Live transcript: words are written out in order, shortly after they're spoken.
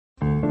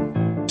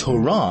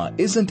Torah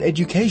isn't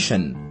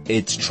education,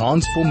 it's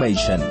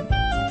transformation.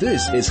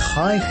 This is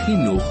Chai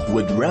Chinuch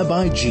with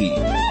Rabbi G.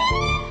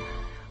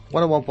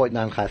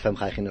 101.9 Chai FM,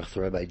 Chai Chinuch with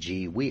Rabbi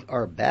G. We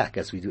are back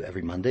as we do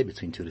every Monday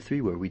between 2 to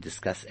 3 where we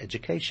discuss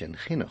education,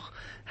 Chinuch,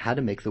 how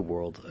to make the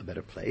world a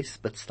better place,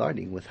 but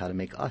starting with how to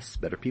make us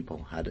better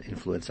people, how to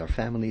influence our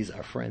families,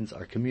 our friends,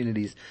 our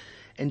communities,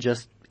 and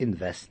just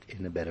invest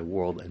in a better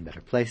world and better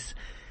place.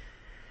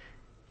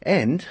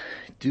 And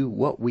do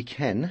what we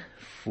can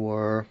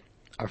for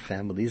our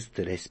families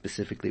today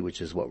specifically, which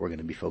is what we're going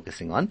to be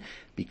focusing on,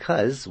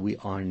 because we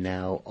are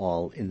now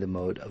all in the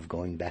mode of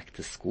going back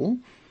to school.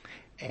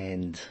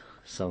 And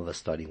some of us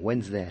starting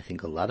Wednesday. I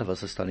think a lot of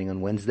us are starting on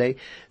Wednesday.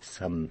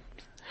 Some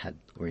had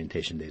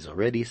orientation days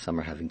already. Some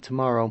are having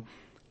tomorrow.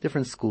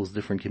 Different schools,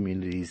 different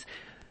communities.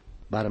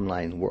 Bottom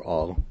line, we're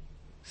all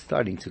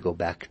starting to go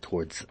back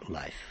towards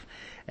life.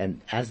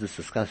 And as this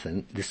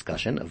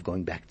discussion of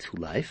going back to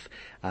life,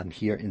 I'm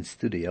here in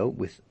studio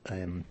with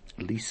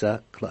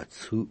Lisa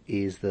Klotz, who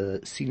is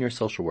the senior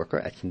social worker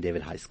at King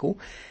David High School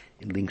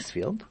in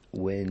Linksfield,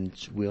 when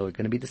we're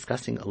going to be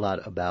discussing a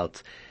lot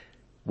about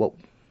what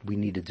we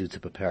need to do to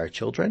prepare our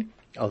children,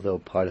 although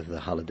part of the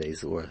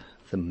holidays or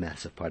the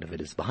massive part of it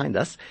is behind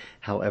us.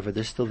 However,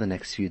 there's still the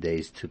next few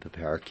days to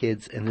prepare our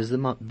kids, and there's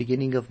the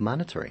beginning of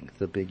monitoring,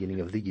 the beginning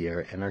of the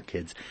year, and our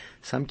kids.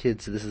 Some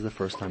kids, this is the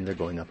first time they're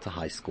going up to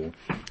high school.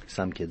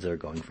 Some kids are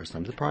going first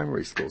time to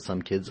primary school.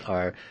 Some kids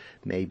are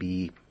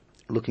maybe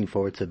looking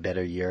forward to a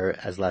better year,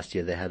 as last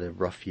year they had a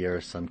rough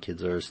year. Some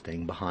kids are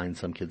staying behind.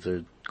 Some kids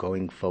are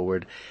going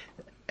forward.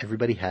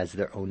 Everybody has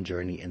their own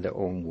journey in their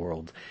own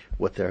world.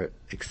 What they're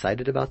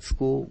excited about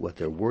school, what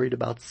they're worried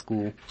about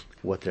school,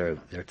 what they're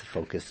there to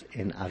focus.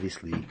 And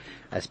obviously,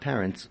 as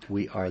parents,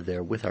 we are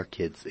there with our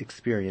kids,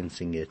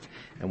 experiencing it,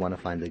 and want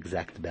to find the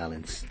exact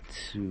balance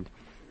to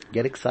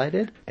get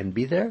excited and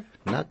be there,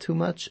 not too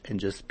much, and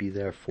just be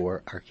there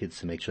for our kids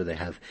to make sure they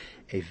have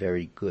a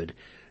very good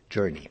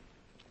journey.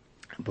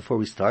 Before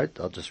we start,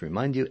 I'll just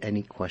remind you,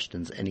 any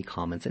questions, any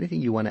comments,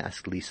 anything you want to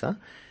ask Lisa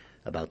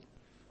about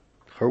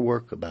her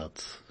work,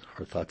 about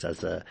her thoughts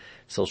as a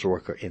social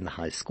worker in the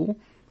high school,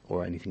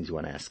 or anything you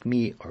want to ask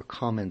me, or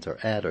comment, or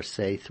add, or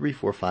say,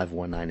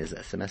 34519 is the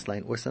SMS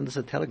line, or send us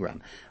a telegram,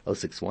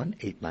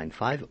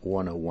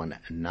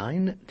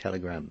 061-895-1019,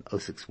 telegram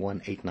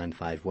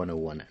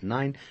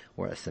 061-895-1019,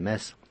 or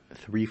SMS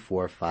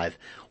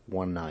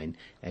 34519,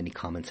 any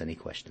comments, any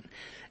question.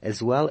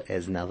 As well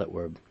as now that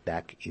we're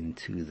back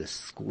into the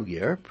school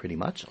year, pretty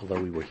much, although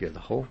we were here the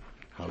whole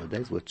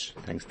holidays, which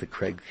thanks to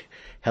Craig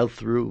held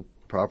through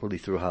properly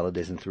through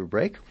holidays and through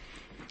break.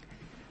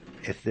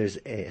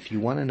 If you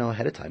want to know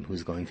ahead of time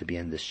who's going to be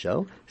in this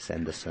show,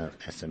 send us a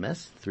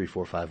SMS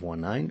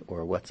 34519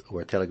 or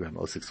Telegram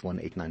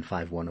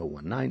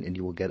 061-895-1019, and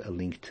you will get a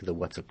link to the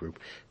WhatsApp group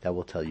that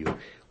will tell you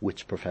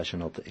which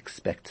professional to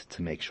expect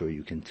to make sure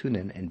you can tune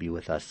in and be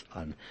with us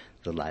on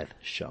the live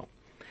show.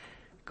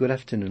 Good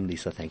afternoon,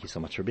 Lisa. Thank you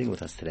so much for being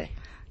with us today.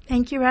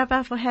 Thank you,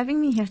 Rabbi, for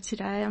having me here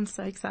today. I'm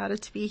so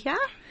excited to be here.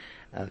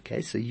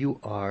 Okay, so you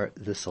are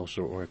the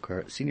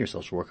senior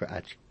social worker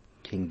at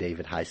King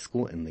David High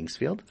School in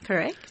Linksfield.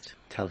 Correct.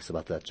 Tell us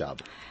about that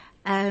job.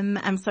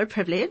 I'm so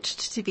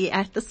privileged to be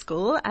at the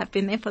school. I've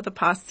been there for the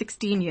past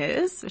 16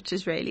 years, which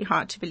is really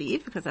hard to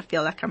believe because I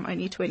feel like I'm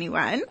only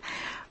 21.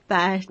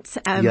 But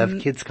you have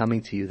kids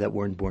coming to you that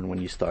weren't born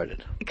when you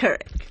started.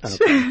 Correct.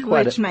 Okay.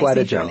 Which makes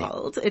me feel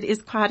old. It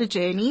is quite a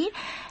journey.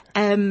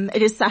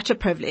 It is such a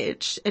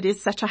privilege. It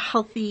is such a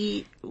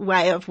healthy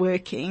way of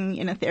working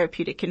in a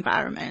therapeutic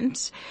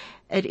environment.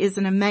 It is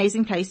an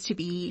amazing place to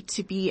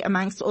be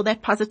amongst all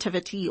that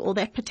positivity, all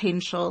that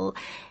potential,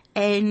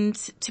 and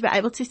to be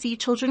able to see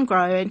children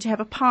grow and to have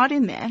a part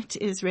in that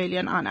is really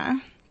an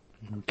honor.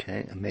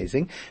 Okay,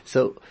 amazing.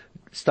 So,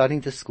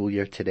 starting the school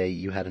year today,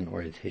 you had an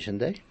orientation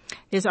day?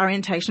 There's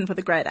orientation for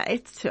the grade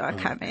 8s who are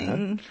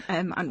coming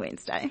on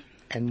Wednesday.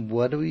 And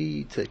what are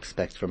we to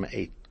expect from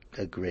a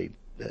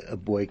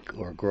boy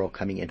or girl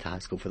coming into high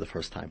school for the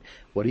first time?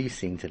 What are you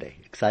seeing today?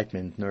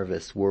 Excitement,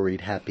 nervous,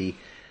 worried, happy?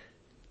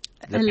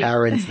 The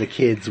parents, the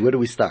kids, where do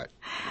we start?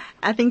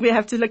 I think we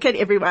have to look at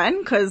everyone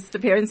because the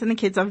parents and the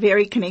kids are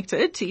very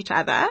connected to each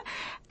other.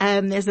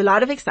 There's a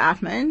lot of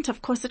excitement.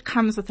 Of course, it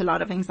comes with a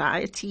lot of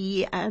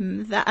anxiety.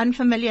 The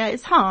unfamiliar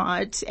is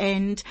hard,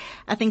 and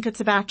I think it's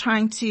about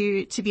trying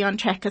to be on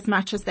track as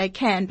much as they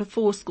can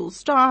before school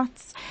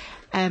starts.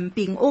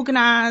 Being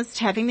organized,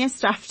 having their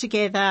stuff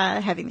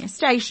together, having their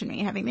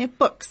stationery, having their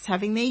books,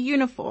 having their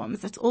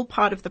uniforms. It's all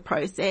part of the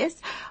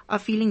process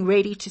of feeling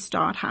ready to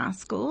start high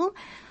school.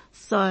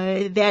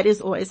 So that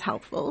is always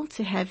helpful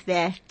to have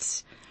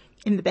that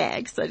in the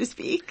bag, so to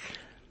speak.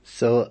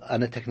 So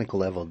on a technical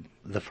level,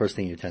 the first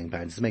thing you're telling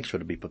parents is make sure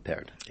to be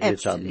prepared. Absolutely. Your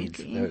child needs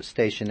their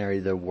stationery,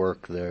 their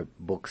work, their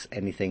books,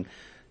 anything.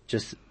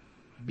 Just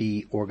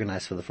be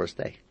organized for the first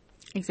day.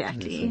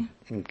 Exactly.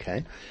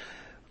 Okay.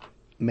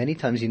 Many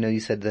times, you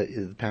said that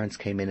the parents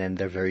came in and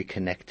they're very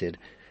connected.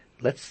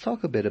 Let's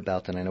talk a bit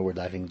about, and I know we're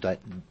diving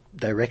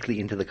directly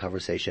into the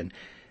conversation.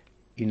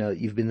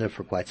 You've been there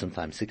for quite some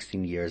time,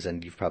 16 years,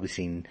 and you've probably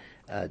seen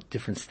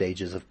different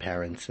stages of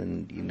parents,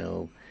 and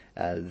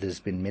there's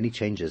been many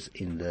changes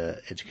in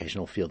the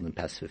educational field in the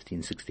past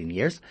 15, 16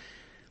 years.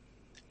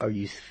 Do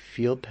you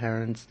feel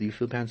parents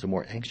are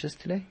more anxious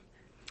today?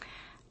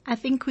 I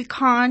think we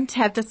can't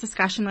have this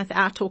discussion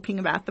without talking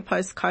about the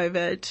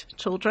post-COVID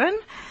children.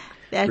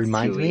 That's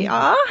Remind who me. we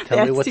are.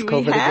 Tell me what's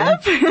COVID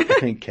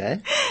again.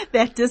 Okay.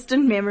 That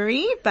distant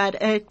memory, but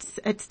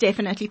it's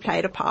definitely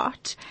played a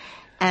part.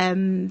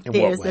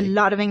 There's a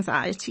lot of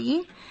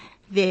anxiety.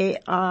 There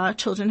are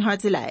children who are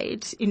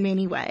delayed in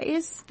many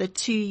ways. The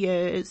 2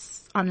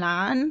 years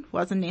online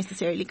wasn't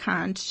necessarily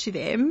kind to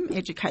them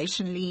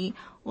educationally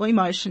or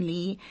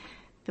emotionally.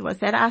 There was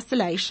that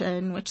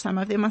isolation, which some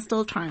of them are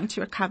still trying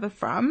to recover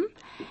from.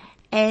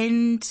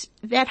 And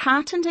that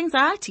heightened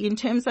anxiety in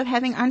terms of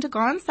having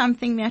undergone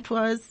something that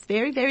was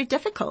very, very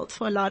difficult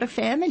for a lot of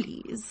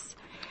families.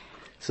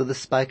 So the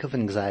spike of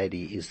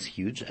anxiety is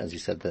huge, as you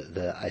said,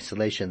 the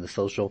isolation, the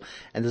social,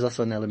 and there's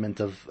also an element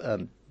of,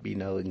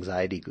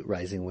 anxiety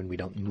rising when we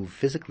don't move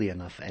physically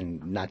enough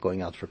and not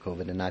going out for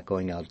COVID and not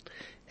going out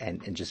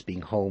and just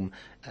being home.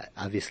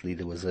 Obviously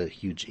there was a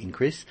huge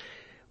increase.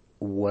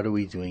 What are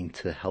we doing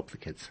to help the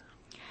kids?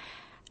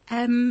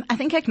 I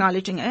think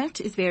acknowledging it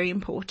is very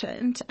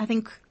important. I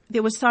think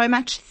there was so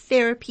much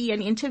therapy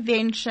and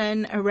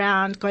intervention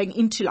around going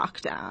into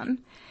lockdown,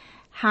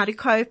 how to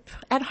cope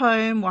at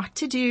home, what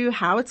to do,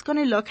 how it's going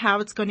to look, how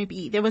it's going to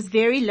be. There was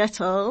very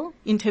little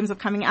in terms of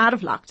coming out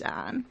of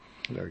lockdown.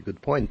 Very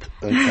good point.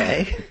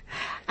 Okay.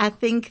 I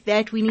think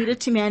that we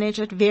needed to manage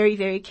it very,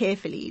 very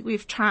carefully.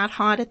 We've tried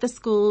hard at the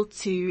school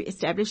to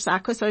establish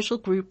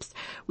psychosocial groups.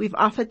 We've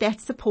offered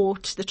that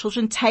support. The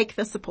children take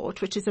the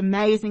support, which is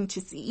amazing to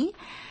see.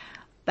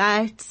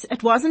 But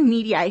it wasn't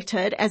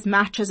mediated as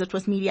much as it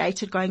was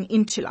mediated going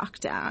into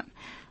lockdown.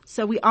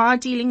 So we are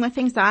dealing with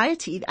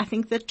anxiety. I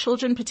think that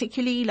children,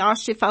 particularly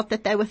last year, felt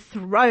that they were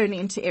thrown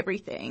into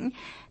everything.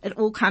 It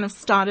all kind of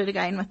started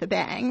again with a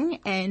bang,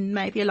 and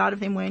maybe a lot of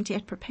them weren't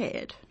yet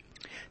prepared.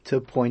 To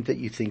a point that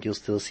you think you'll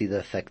still see the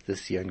effect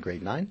this year in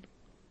grade 9?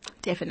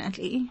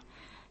 Definitely.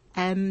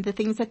 The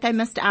things that they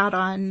missed out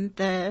on,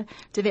 the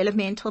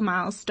developmental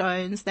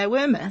milestones, they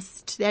were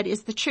missed. That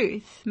is the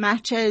truth.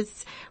 Much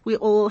as we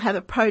all have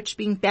approached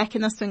being back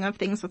in the swing of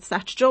things with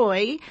such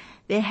joy,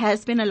 there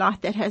has been a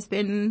lot that has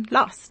been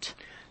lost.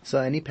 So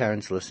any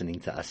parents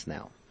listening to us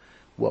now,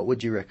 what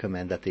would you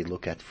recommend that they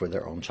look at for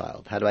their own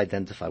child? How to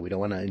identify? We don't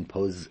want to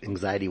impose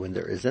anxiety when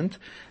there isn't.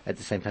 At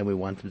the same time, we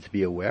want them to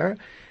be aware.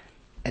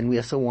 And we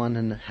also want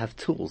to have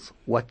tools.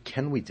 What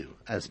can we do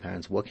as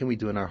parents? What can we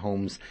do in our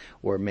homes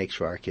or make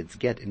sure our kids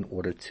get in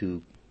order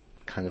to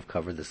kind of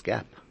cover this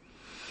gap?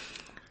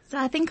 So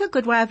I think a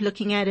good way of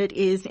looking at it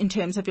is in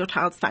terms of your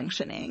child's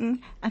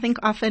functioning. I think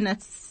often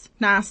it's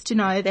nice to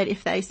know that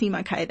if they seem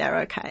okay,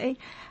 they're okay.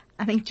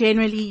 I think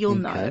generally you'll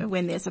know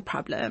when there's a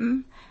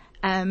problem.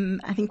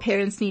 I think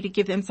parents need to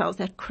give themselves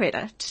that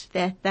credit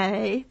that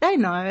they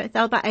know,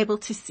 they'll be able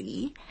to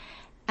see.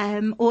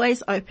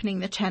 Always opening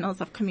the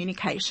channels of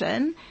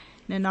communication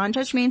in a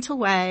non-judgmental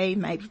way.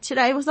 Maybe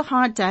today was a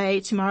hard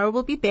day, tomorrow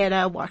will be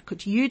better. What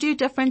could you do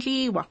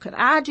differently? What could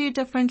I do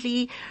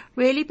differently?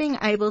 Really being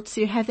able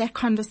to have that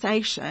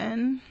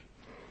conversation.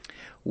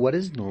 What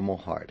is normal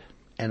hard?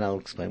 And I'll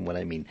explain what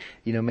I mean.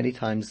 Many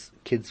times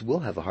kids will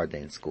have a hard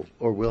day in school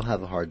or will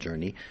have a hard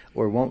journey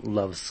or won't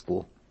love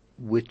school,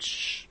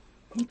 which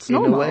it's in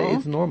normal. a way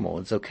is normal.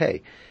 It's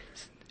okay.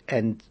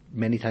 And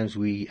many times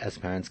we as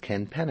parents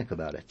can panic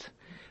about it.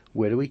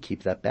 Where do we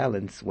keep that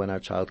balance when our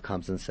child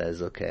comes and says,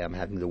 okay, I'm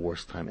having the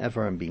worst time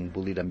ever. I'm being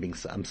bullied.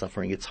 I'm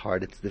suffering. It's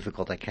hard. It's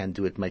difficult. I can't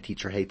do it. My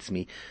teacher hates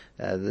me.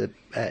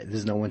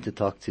 There's no one to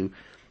talk to.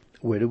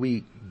 Where do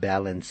we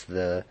balance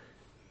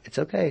it's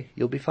okay.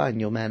 You'll be fine.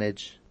 You'll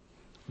manage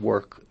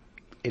work.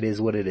 It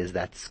is what it is.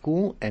 That's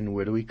school. And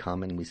where do we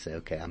come and we say,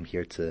 okay, I'm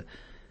here to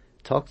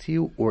talk to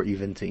you or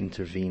even to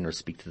intervene or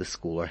speak to the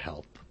school or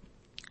help?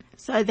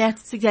 So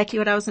that's exactly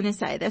what I was going to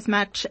say. As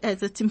much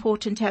as it's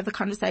important to have the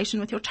conversation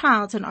with your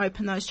child and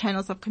open those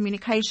channels of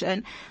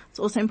communication, it's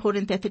also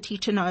important that the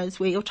teacher knows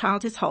where your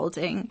child is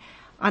holding,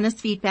 honest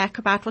feedback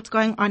about what's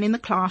going on in the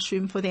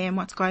classroom for them,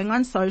 what's going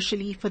on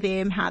socially for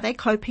them, how they're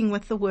coping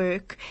with the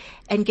work,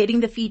 and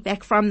getting the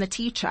feedback from the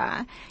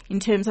teacher in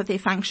terms of their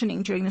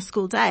functioning during the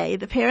school day.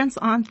 The parents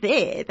aren't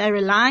there. They're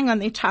relying on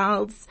their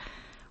child's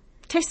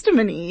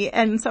testimony,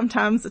 and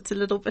sometimes it's a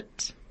little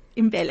bit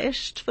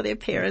embellished for their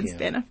parents'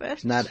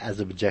 benefit. Not as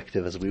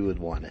objective as we would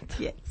want it.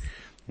 Yes.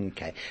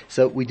 Okay.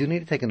 So we do need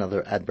to take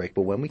another ad break,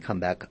 but when we come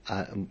back,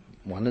 I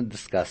want to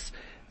discuss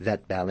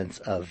that balance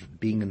of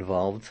being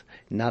involved,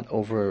 not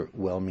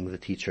overwhelming the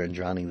teacher and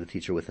drowning the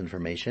teacher with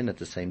information. At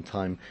the same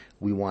time,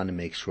 we want to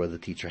make sure the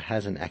teacher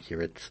has an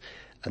accurate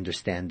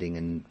understanding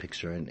and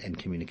picture and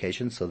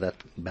communication. So that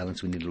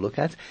balance we need to look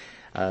at.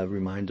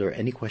 Reminder,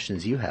 any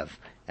questions you have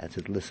to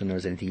the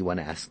listeners, anything you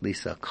want to ask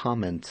Lisa,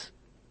 comment.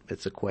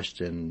 It's a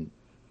question,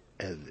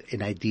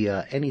 an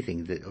idea,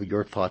 anything or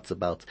your thoughts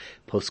about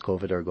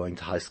post-COVID or going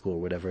to high school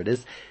or whatever it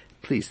is.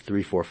 Please,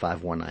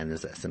 34519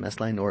 is the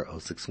SMS line or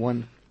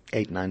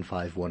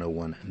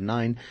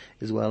 895-1019,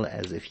 as well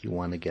as if you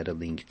want to get a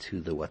link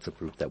to the WhatsApp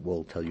group that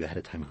will tell you ahead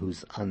of time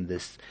who's on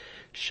this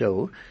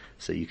show,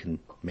 so you can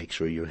make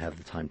sure you have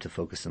the time to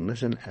focus and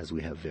listen, as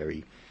we have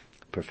very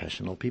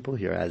professional people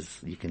here, as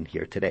you can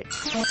hear today.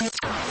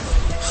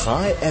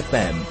 Chai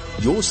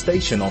FM, your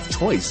station of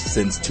choice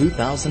since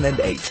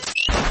 2008.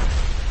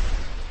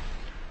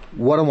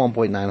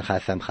 101.9 Chai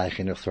FM, Chai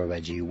Chinuch Throw.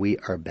 We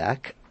are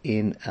back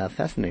in a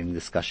fascinating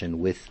discussion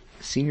with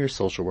senior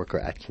social worker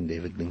at King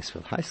David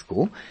Linksfield High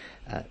School,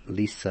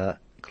 Lisa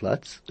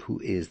Klotz, who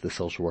is the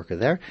social worker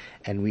there,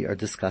 and we are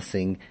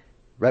discussing.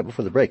 Right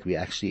before the break, we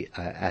actually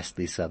asked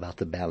Lisa about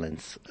the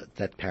balance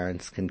that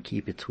parents can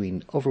keep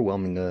between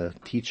overwhelming a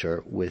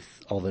teacher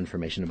with all the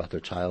information about their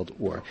child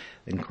or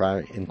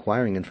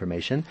inquiring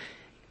information,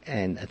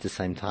 and at the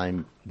same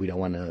time, we don't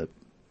want to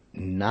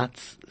not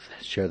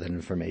share that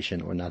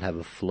information or not have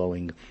a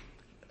flowing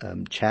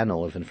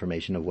channel of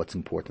information of what's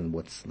important,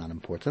 what's not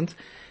important.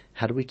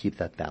 How do we keep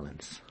that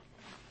balance?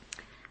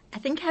 I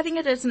think having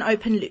it as an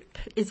open loop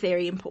is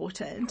very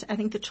important. I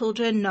think the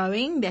children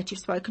knowing that you've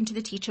spoken to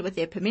the teacher with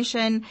their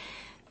permission,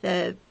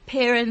 the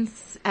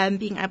parents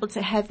being able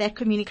to have that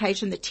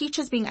communication, the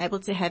teachers being able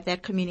to have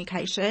that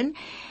communication,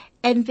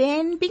 and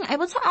then being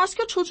able to ask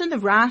your children the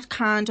right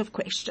kind of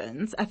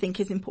questions, I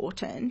think is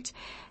important.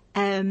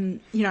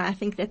 I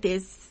think that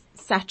there's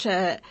such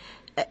a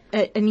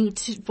need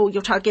for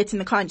your child gets in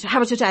the car and how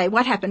was your day?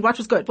 What happened? What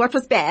was good? What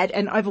was bad?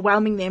 And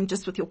overwhelming them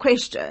just with your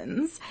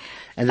questions.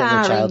 And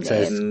then the child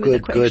says,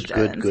 good.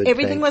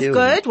 Everything was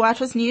good. What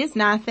was news?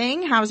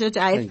 Nothing. How was your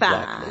day?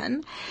 Exactly.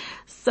 Fine.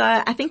 So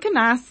I think a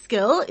nice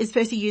skill is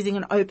firstly using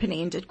an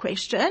open-ended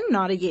question,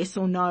 not a yes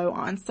or no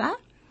answer.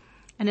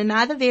 And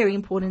another very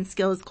important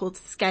skill is called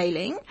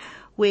scaling,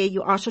 where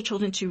you ask your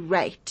children to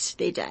rate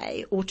their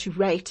day or to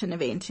rate an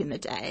event in the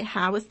day.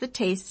 How was the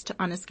test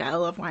on a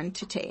scale of 1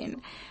 to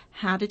 10?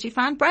 How did you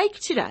find break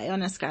today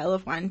on a scale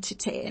of 1 to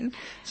 10?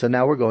 So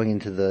now we're going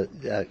into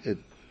the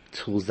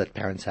tools that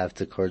parents have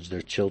to encourage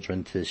their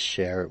children to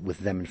share with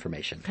them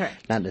information.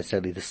 Correct. Not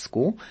necessarily the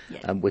school,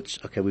 Yeah.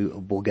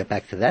 We'll get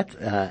back to that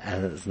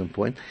as an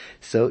point.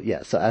 So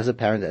as a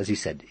parent, as you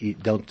said, you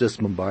don't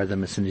just bombard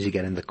them as soon as you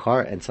get in the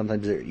car, and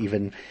sometimes they're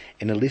even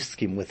in a lift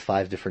scheme with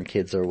 5 different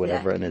kids or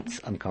whatever, and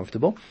it's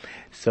uncomfortable.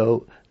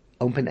 So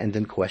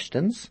open-ended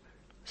questions,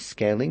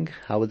 scaling,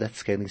 how would that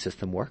scaling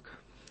system work?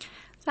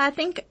 So I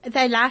think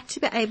they like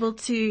to be able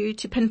to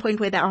pinpoint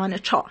where they are on a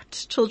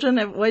chart. Children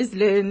have always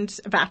learned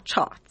about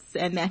charts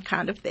and that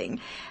kind of thing.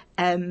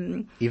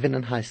 Even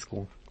in high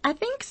school? I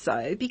think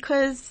so,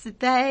 because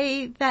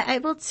they're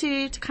able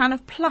to kind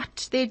of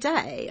plot their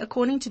day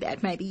according to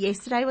that. Maybe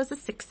yesterday was a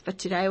 6, but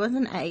today was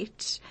an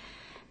 8.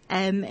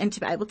 And to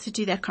be able to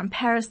do that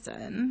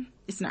comparison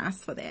is nice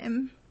for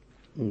them.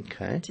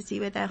 Okay. To see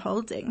where they're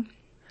holding.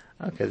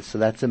 Okay, so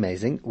that's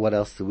amazing. What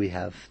else do we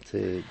have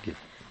to give?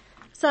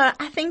 So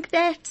I think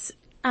that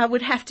I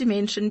would have to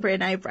mention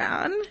Brené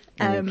Brown.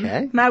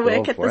 Okay. My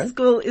work at for the it.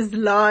 school is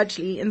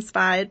largely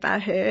inspired by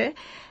her.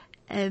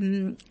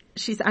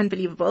 She's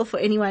unbelievable. For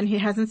anyone who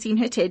hasn't seen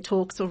her TED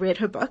Talks or read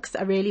her books,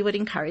 I really would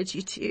encourage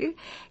you to.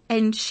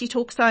 And she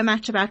talks so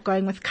much about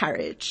going with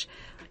courage,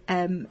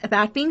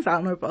 about being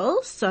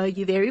vulnerable. So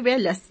you're very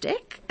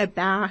realistic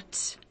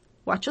about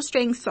what your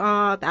strengths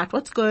are, about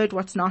what's good,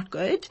 what's not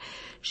good.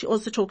 She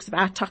also talks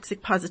about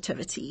toxic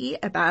positivity,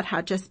 about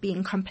how just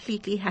being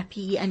completely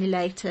happy and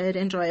elated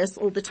and joyous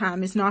all the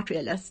time is not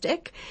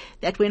realistic.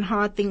 That when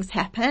hard things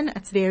happen,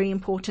 it's very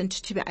important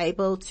to be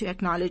able to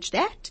acknowledge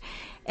that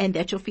and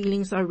that your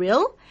feelings are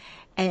real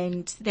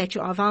and that you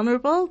are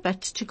vulnerable,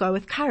 but to go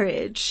with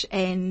courage.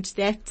 And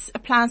that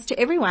applies to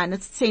everyone.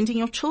 It's sending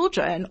your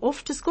children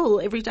off to school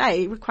every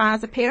day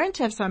requires a parent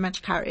to have so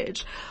much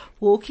courage.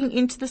 Walking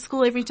into the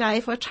school every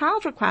day for a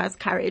child requires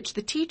courage.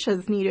 The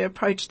teachers need to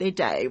approach their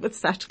day with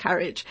such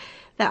courage.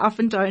 They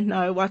often don't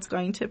know what's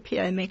going to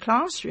appear in their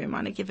classroom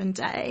on a given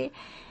day.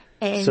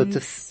 And so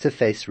to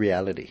face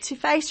reality. To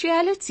face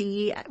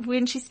reality.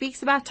 When she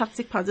speaks about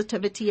toxic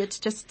positivity, it's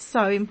just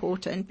so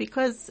important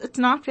because it's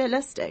not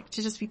realistic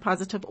to just be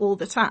positive all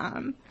the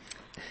time.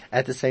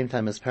 At the same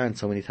time, as parents,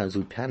 so many times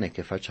we panic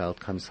if our child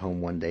comes home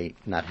one day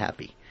not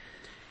happy.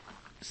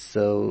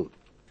 So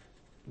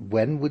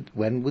when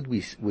would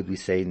we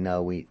say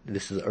no?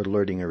 This is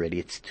alerting already.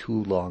 It's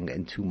too long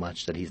and too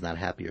much that he's not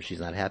happy or she's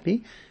not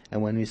happy.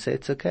 And when we say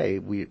it's okay,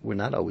 we're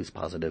not always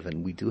positive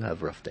and we do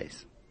have rough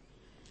days.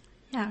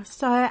 Yeah,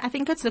 so I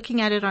think it's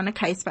looking at it on a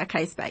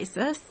case-by-case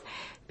basis,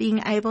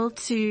 being able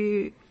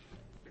to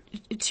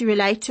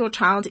relate to your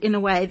child in a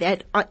way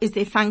that is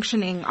their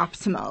functioning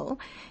optimal.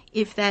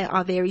 If they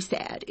are very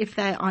sad, if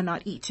they are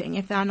not eating,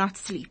 if they are not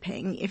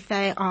sleeping, if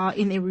they are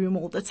in their room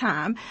all the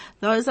time,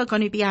 those are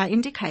going to be our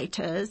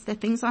indicators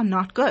that things are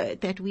not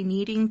good, that we're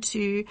needing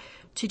to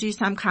do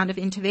some kind of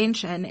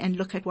intervention and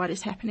look at what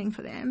is happening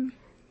for them.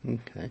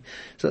 Okay.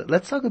 So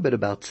let's talk a bit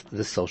about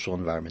the social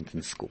environment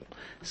in school.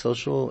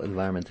 Social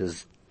environment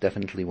is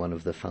definitely one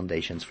of the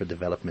foundations for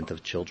development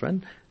of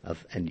children,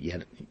 and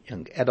yet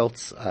young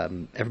adults.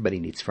 Everybody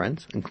needs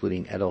friends,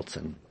 including adults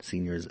and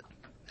seniors,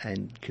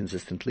 and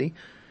consistently.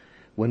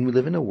 when we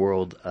live in a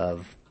world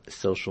of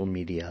social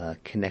media,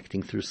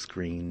 connecting through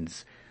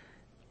screens,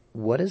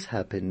 what has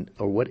happened,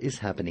 or what is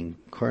happening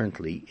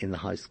currently in the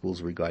high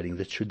schools regarding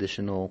the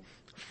traditional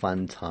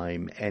fun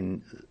time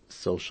and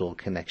social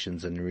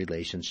connections and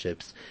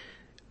relationships?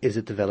 Is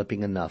it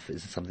developing enough?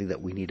 Is it something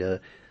that we need to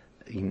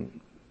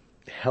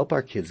help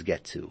our kids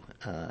get to?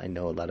 I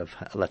know a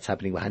lot's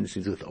happening behind the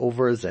scenes with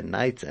overs and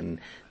nights and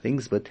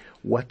things, but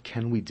what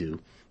can we do,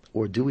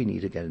 or do we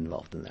need to get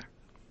involved in there?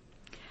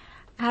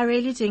 I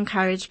really do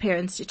encourage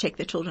parents to check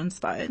their children's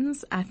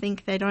phones. I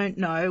think they don't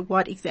know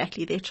what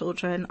exactly their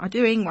children are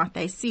doing, what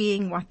they're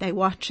seeing, what they're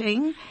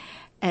watching.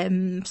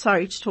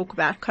 Sorry to talk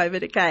about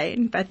COVID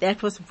again, but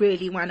that was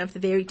really one of the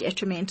very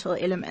detrimental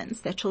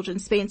elements, that children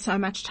spent so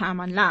much time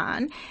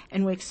online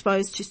and were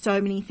exposed to so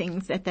many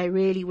things that they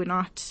really were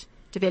not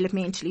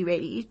developmentally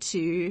ready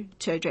to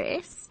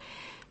address.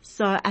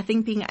 So I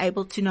think being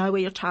able to know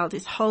where your child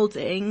is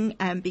holding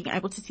and being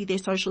able to see their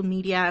social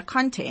media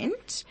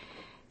content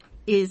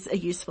is a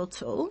useful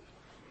tool.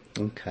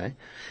 Okay.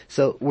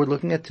 So we're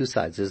looking at two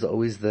sides. There's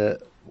always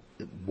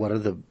what are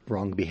the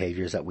wrong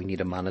behaviors that we need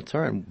to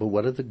monitor, but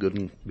what are the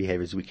good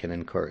behaviors we can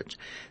encourage?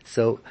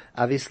 So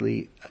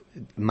obviously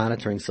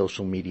monitoring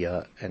social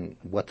media and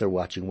what they're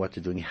watching, what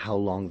they're doing, how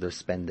long they're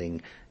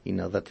spending,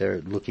 that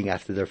they're looking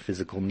after their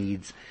physical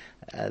needs,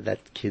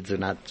 that kids are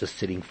not just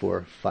sitting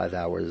for 5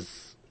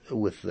 hours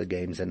with the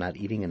games and not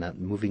eating and not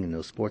moving in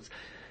those sports.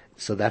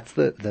 So that's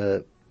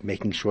the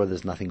making sure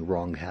there's nothing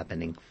wrong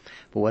happening.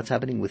 But what's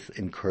happening with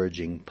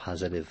encouraging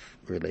positive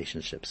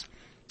relationships?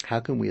 How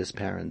can we as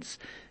parents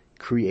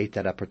create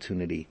that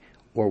opportunity,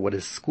 or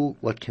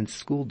what can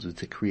school do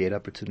to create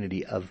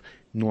opportunity of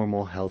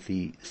normal,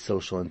 healthy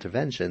social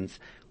interventions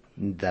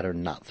that are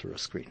not through a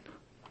screen?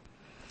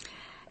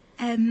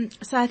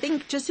 So I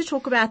think just to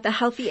talk about the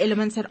healthy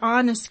elements that are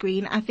on a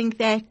screen, I think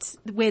that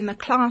when the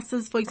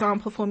classes, for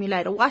example,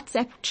 formulate a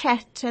WhatsApp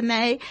chat and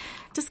they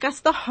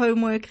discuss the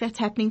homework that's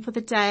happening for the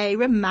day,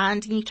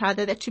 reminding each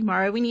other that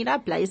tomorrow we need our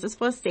blazers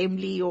for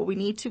assembly, or we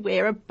need to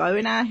wear a bow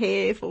in our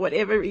hair for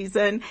whatever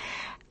reason,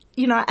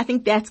 I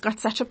think that's got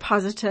such a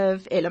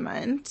positive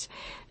element.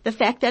 The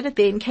fact that it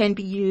then can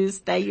be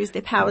used, they use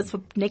their powers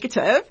for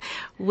negative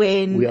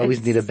when we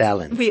always need a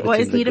balance. We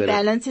always need a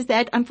balance, is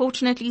that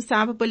unfortunately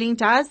cyberbullying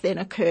does then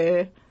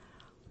occur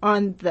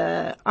on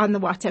the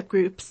WhatsApp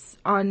groups,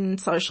 on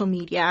social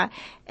media,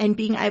 and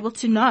being able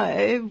to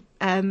know,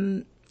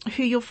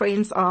 who your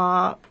friends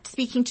are,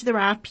 speaking to the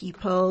right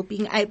people,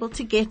 being able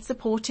to get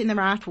support in the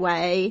right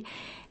way,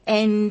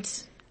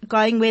 and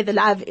going where the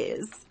love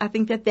is. I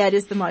think that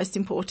is the most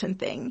important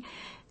thing.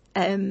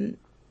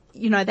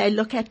 They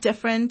look at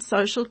different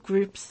social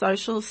groups,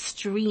 social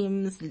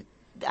streams,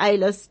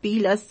 A-list,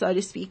 B-list, so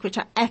to speak, which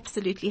I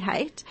absolutely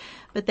hate,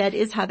 but that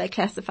is how they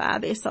classify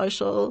their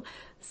social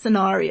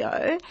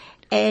scenario.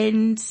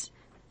 And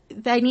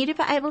they need to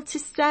be able to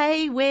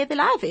stay where the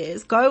love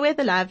is, go where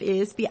the love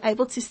is, be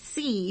able to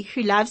see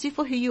who loves you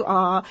for who you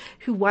are,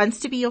 who wants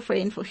to be your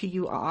friend for who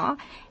you are,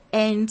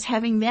 and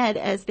having that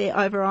as their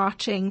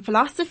overarching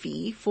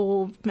philosophy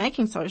for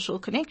making social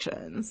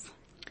connections.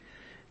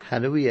 How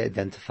do we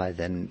identify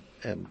then,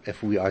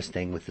 if we are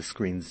staying with the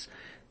screens,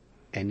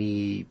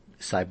 any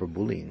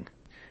cyberbullying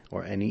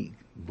or any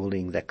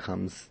bullying that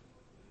comes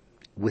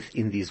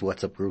within these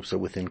WhatsApp groups or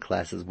within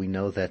classes? We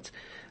know that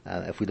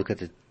if we look at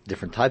the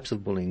different types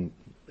of bullying,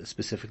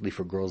 specifically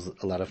for girls,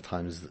 a lot of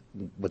times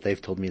what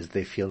they've told me is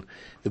they feel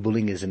the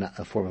bullying is in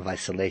a form of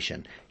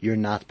isolation. You're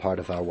not part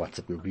of our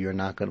WhatsApp group. We're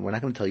not going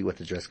to tell you what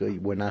to dress.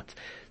 We're not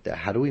there.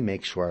 How do we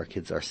make sure our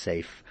kids are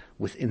safe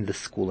within the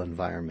school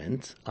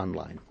environment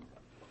online?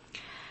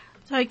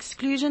 So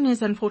exclusion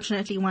is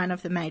unfortunately one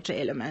of the major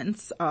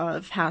elements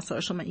of how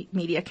social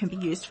media can be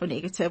used for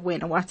negative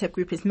when a WhatsApp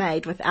group is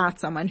made without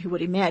someone who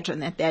would imagine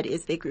that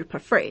is their group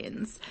of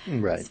friends.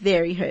 Right. It's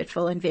very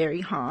hurtful and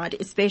very hard,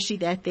 especially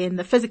that then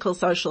the physical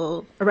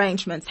social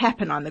arrangements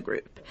happen on the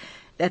group,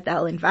 that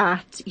they'll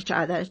invite each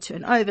other to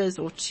an overs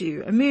or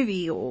to a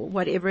movie or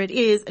whatever it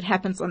is. It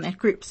happens on that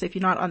group. So if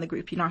you're not on the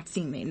group, you're not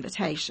seeing the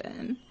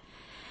invitation.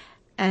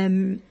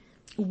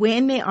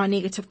 When there are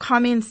negative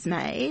comments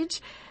made,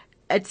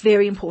 it's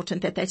very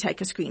important that they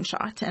take a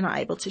screenshot and are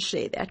able to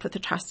share that with a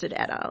trusted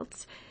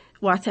adult.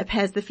 WhatsApp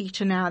has the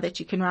feature now that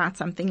you can write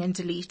something and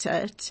delete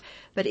it.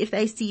 But if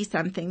they see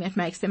something that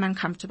makes them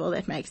uncomfortable,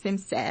 that makes them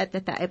sad,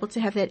 that they're able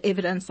to have that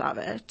evidence of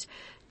it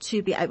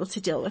to be able to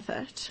deal with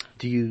it.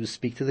 Do you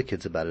speak to the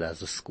kids about it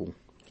as a school?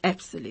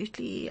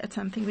 Absolutely. It's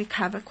something we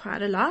cover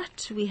quite a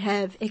lot. We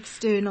have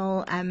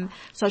external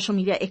social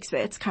media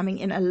experts coming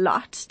in a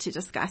lot to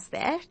discuss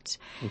that.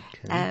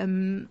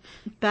 Okay.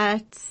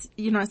 But,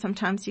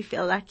 sometimes you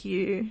feel like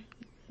you're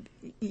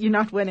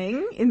not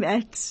winning in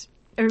that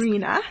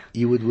arena.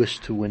 You would wish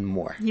to win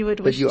more. You would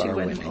wish to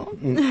win more.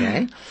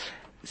 Okay.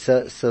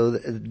 So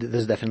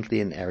there's definitely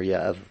an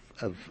area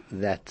of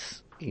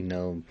that,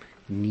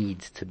 need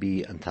to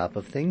be on top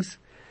of things.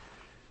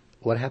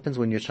 What happens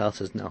when your child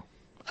says no?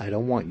 I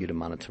don't want you to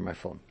monitor my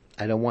phone.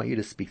 I don't want you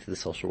to speak to the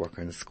social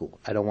worker in the school.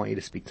 I don't want you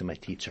to speak to my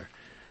teacher.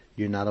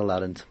 you're not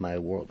allowed into my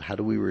world. How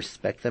do we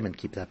respect them and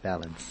keep that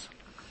balance?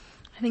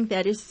 I think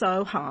that is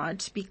so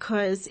hard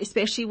because,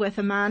 especially with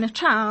a minor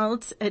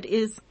child, it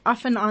is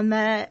often on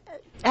the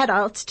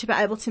adult to be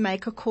able to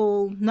make a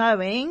call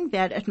knowing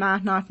that it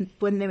might not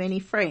win them any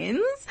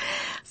friends,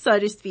 so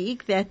to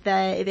speak, that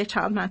their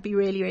child might be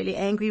really, really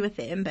angry with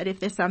them. But if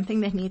there's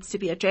something that needs to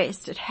be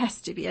addressed, it has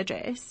to be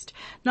addressed.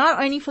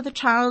 Not only for the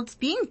child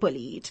being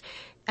bullied,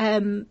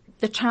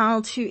 the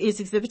child who is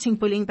exhibiting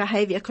bullying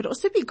behavior could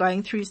also be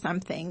going through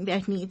something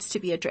that needs to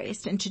be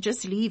addressed, and to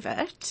just leave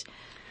it.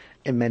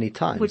 And many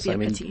times, would be a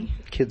pity.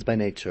 Kids by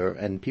nature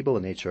and people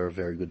by nature are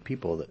very good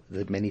people.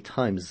 That many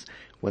times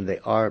when they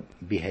are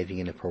behaving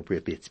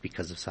inappropriately, it's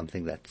because of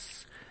something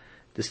that's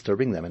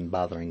disturbing them and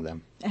bothering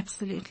them.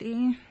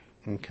 Absolutely.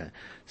 Okay.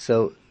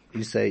 So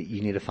you say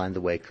you need to find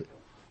the way,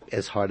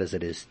 as hard as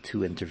it is,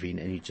 to intervene,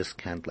 and you just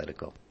can't let it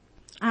go.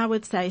 I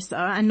would say so.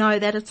 I know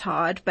that it's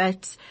hard,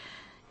 but,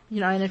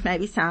 and it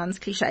maybe sounds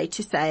cliche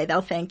to say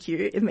they'll thank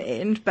you in the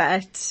end,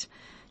 but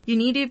you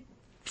need to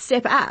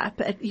step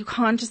up. You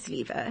can't just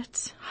leave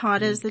it.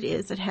 Hard as it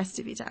is, it has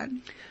to be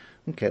done.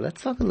 Okay,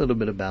 let's talk a little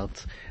bit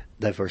about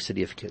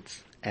diversity of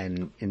kids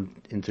and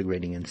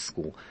integrating in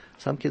school.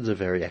 Some kids are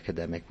very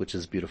academic, which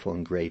is beautiful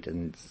and great,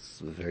 and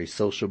very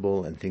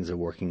sociable, and things are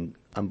working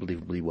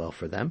unbelievably well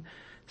for them.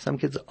 Some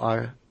kids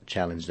are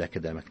challenged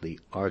academically,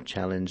 are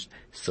challenged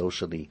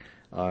socially,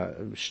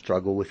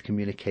 struggle with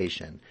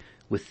communication,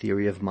 with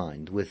theory of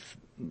mind, with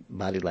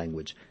body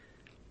language.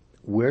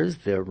 Where's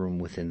their room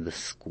within the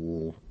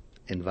school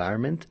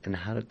environment, and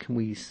how can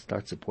we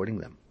start supporting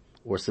them,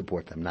 or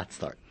support them, not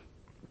start?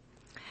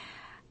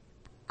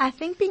 I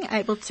think being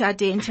able to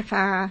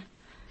identify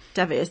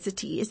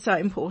diversity is so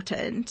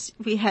important.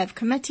 We have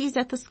committees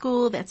at the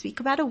school that speak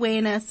about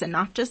awareness and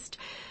not just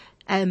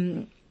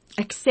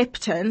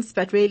acceptance,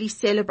 but really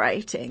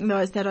celebrating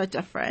those that are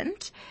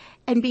different,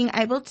 and being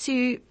able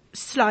to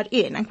slot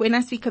in. Like when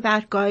I speak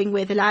about going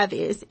where the love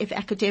is, if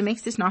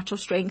academics is not your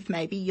strength,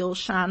 maybe you'll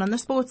shine on the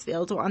sports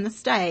field or on the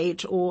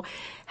stage, or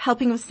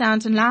helping with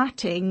sound and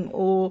lighting,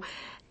 or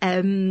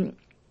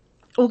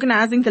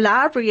organizing the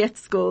library at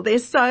school.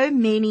 There's so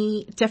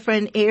many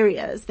different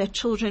areas that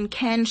children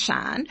can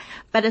shine,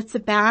 but it's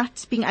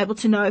about being able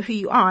to know who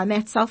you are, and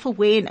that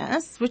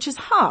self-awareness, which is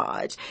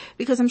hard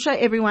because I'm sure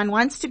everyone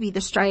wants to be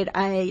the straight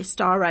A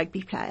star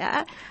rugby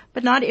player,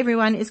 but not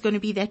everyone is going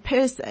to be that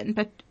person.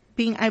 But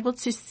being able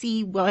to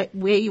see where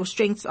your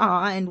strengths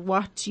are and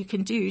what you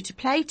can do to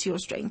play to your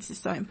strengths is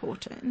so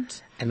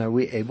important. And are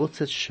we able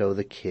to show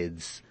the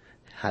kids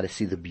how to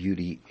see the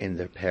beauty in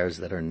their pairs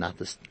that are not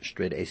the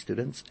straight A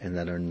students and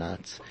that are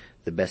not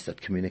the best at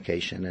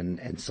communication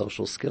and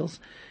social skills?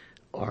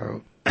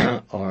 Or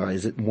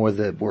is it more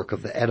the work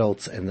of the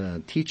adults and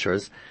the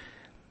teachers,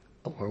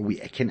 or we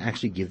can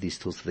actually give these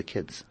tools to the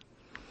kids?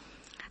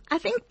 I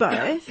think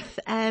both.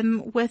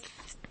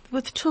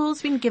 With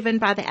tools being given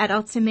by the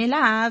adults in their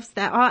lives,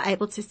 they are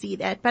able to see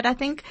that. But I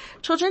think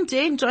children do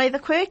enjoy the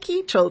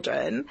quirky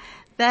children.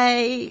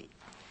 They,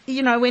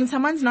 when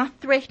someone's not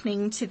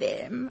threatening to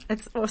them,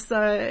 it's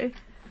also,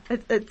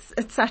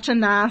 it's such a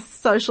nice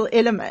social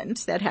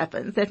element that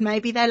happens, that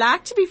maybe they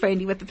like to be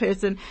friendly with the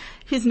person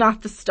who's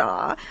not the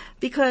star,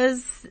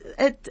 because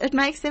it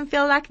makes them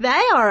feel like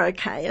they are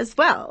okay as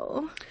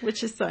well,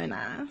 which is so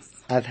nice.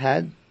 I've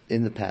had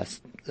in the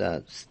past,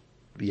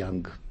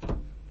 young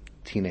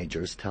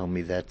teenagers tell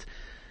me that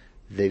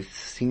they've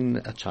seen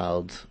a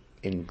child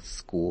in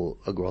school,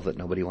 a girl that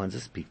nobody wants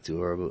to speak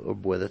to, or a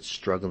boy that's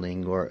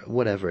struggling, or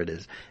whatever it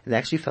is. And they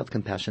actually felt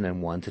compassion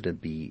and wanted to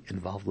be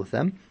involved with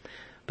them,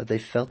 but they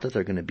felt that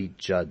they're going to be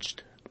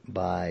judged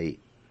by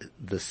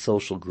the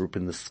social group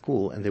in the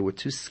school, and they were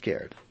too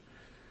scared.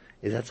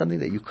 Is that something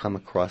that you come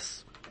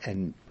across,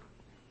 and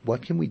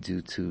what can we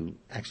do to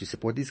actually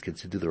support these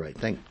kids to do the right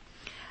thing?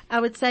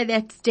 I would say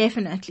that's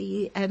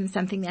definitely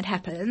something that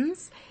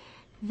happens.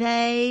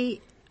 I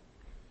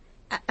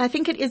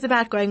think it is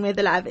about going where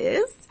the love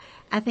is.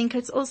 I think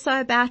it's also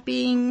about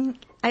being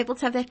able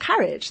to have that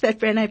courage that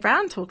Brené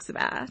Brown talks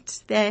about,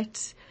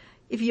 that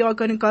if you are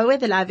going to go where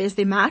the love is,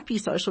 there might be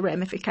social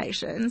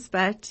ramifications,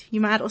 but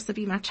you might also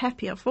be much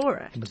happier for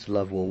it. But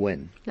love will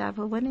win. Love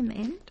will win in the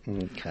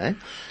end. Okay.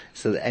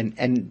 So,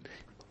 and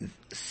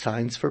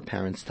signs for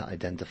parents to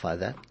identify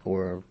that,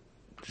 or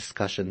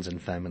discussions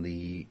and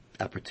family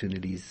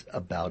opportunities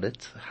about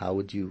it. How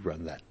would you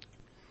run that?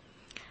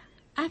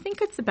 I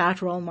think it's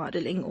about role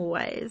modeling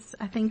always.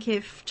 I think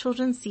if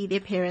children see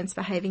their parents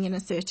behaving in a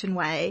certain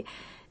way,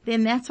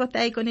 then that's what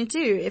they're going to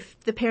do. If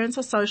the parents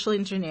are social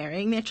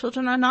engineering, their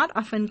children are not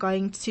often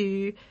going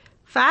to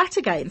fight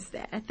against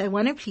that. They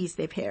want to please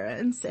their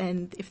parents,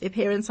 and if their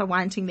parents are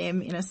wanting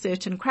them in a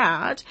certain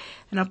crowd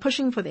and are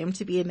pushing for them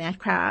to be in that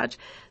crowd,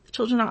 the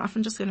children are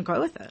often just going to go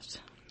with it.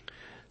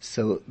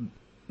 So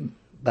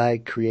by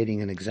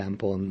creating an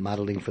example and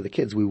modeling for the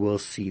kids, we will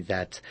see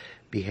that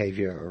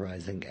behavior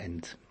arising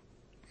and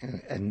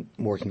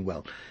working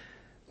well.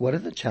 What are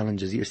the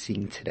challenges you're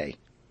seeing today?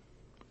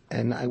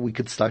 And we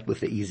could start with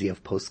the easy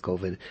of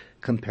post-COVID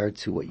compared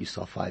to what you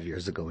saw 5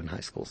 years ago in high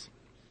schools.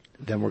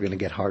 Then we're going to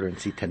get harder and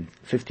see 10,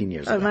 15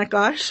 years Oh ago. my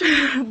gosh.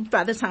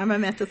 By the time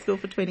I'm at the school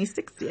for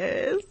 26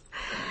 years.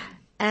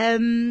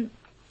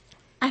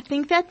 I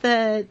think that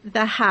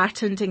the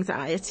heightened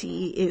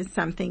anxiety is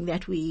something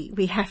that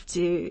we have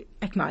to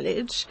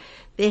acknowledge.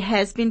 There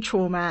has been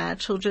trauma.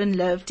 Children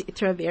lived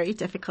through a very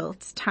difficult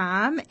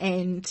time,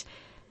 and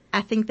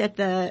I think that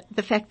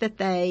the fact that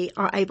they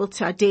are able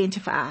to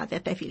identify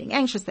that they're feeling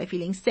anxious, they're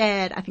feeling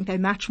sad, I think they're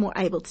much more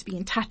able to be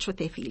in touch with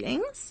their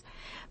feelings,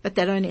 but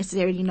they don't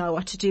necessarily know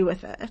what to do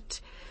with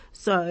it.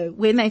 So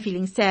when they're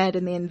feeling sad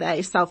and then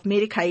they're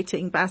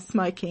self-medicating by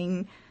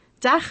smoking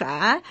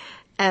dacha,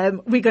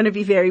 we're going to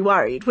be very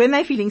worried. When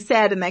they're feeling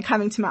sad and they're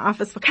coming to my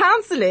office for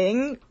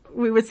counseling,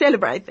 we would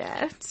celebrate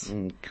that.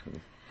 Okay.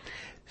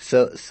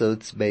 So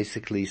it's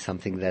basically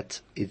something that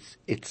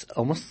it's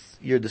almost,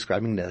 you're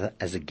describing that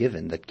as a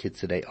given that kids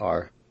today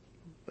are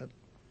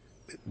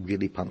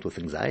really pumped with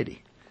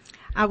anxiety.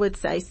 I would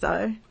say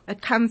so.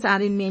 It comes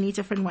out in many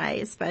different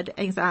ways, but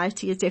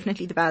anxiety is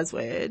definitely the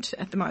buzzword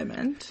at the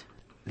moment.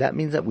 That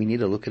means that we need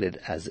to look at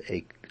it as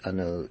on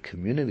a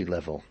community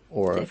level,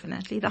 or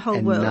definitely the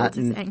whole world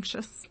is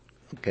anxious.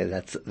 Okay,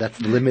 that's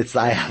the limits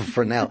I have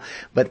for now,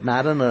 but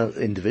not on an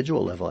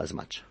individual level as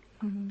much.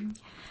 Mm-hmm.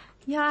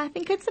 Yeah, I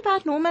think it's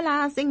about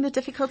normalizing the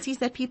difficulties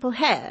that people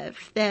have,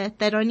 that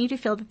they don't need to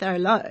feel that they're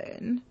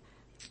alone.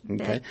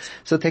 Okay.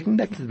 So taking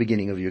back to the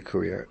beginning of your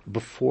career,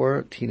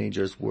 before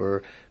teenagers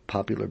were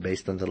popular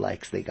based on the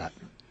likes they got,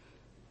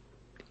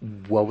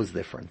 what was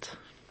different?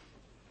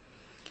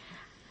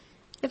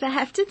 If I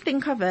have to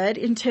think of it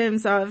in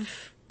terms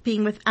of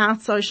being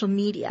without social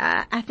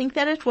media, I think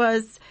that it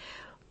was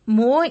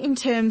more in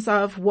terms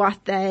of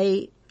what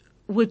they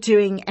were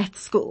doing at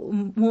school,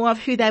 more of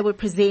who they were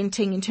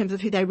presenting in terms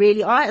of who they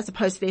really are as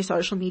opposed to their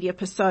social media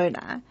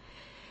persona.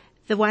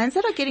 The ones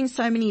that are getting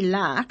so many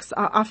likes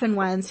are often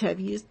ones who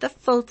have used the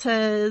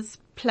filters,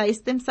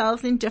 placed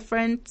themselves in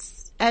different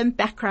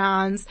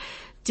backgrounds,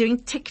 doing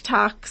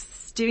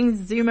TikToks, doing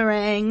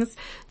Zoomerangs,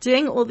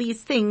 doing all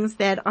these things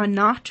that are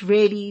not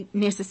really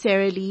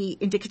necessarily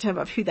indicative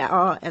of who they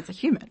are as a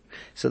human.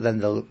 So then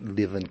they'll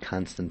live in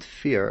constant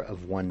fear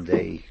of one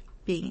day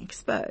being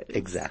exposed.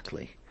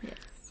 Exactly. Yes.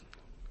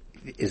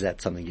 Is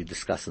that something you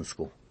discuss in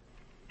school?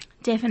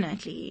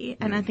 Definitely.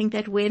 And I think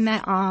that when they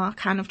are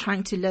kind of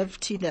trying to live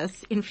to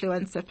this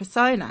influencer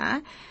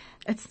persona,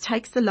 it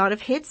takes a lot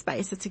of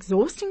headspace. It's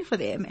exhausting for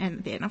them.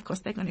 And then, of course,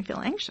 they're going to feel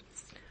anxious.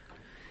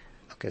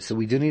 Okay, so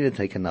we do need to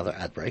take another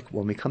ad break.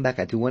 When we come back,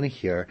 I do want to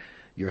hear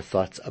your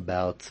thoughts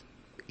about,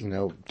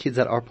 kids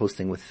that are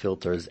posting with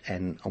filters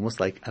and almost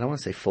like, I don't want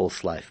to say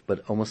false life,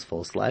 but almost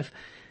false life.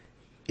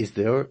 Is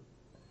there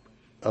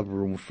a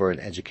room for an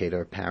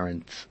educator, a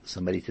parent,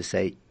 somebody to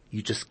say,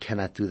 you just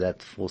cannot do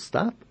that full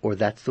stop, or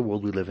that's the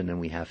world we live in and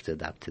we have to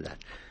adapt to that?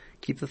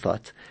 Keep the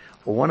thoughts.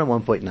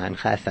 101.9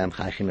 Chai FM,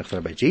 Chai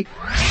Chinuch by G.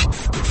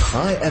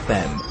 Chai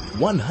FM,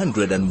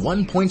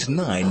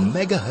 101.9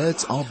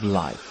 megahertz of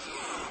life.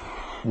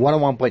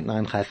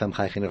 101.9 Chai FM,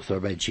 Chai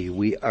Chinuch by G.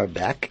 We are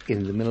back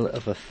in the middle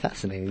of a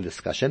fascinating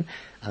discussion.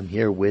 I'm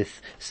here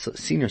with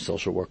senior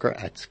social worker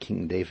at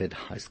King David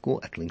High School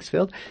at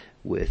Linksfield,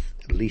 with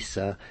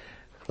Lisa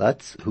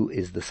Klotz, who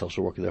is the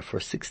social worker there for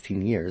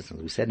 16 years.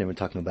 As we said, and we're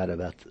talking about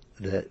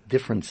the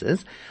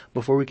differences.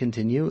 Before we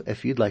continue,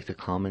 if you'd like to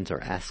comment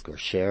or ask or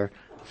share,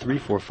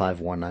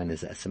 34519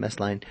 is the SMS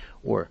line,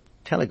 or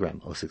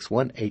Telegram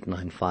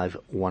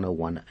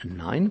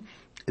 061-895-1019,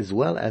 as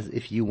well as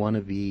if you want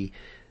to be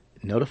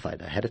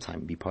notified ahead of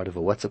time, be part of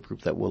a WhatsApp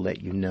group that will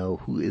let you know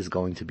who is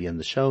going to be on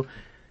the show,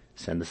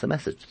 send us a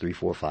message,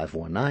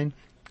 34519,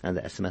 and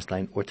the SMS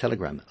line, or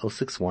Telegram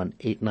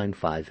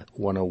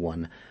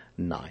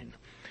 061-895-1019.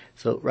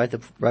 So right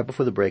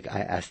before the break, I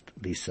asked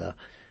Lisa,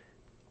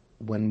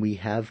 when we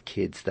have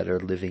kids that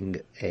are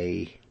living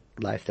a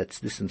life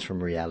that's distant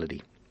from reality,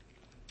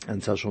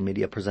 and social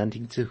media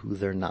presenting to who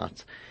they're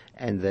not,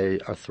 and they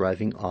are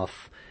thriving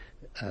off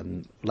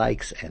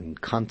likes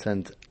and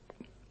content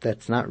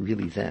that's not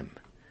really them,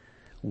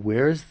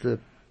 where's the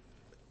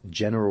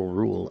general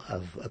rule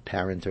of a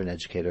parent or an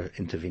educator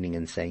intervening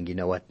and saying, you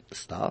know what,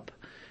 stop,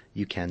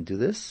 you can't do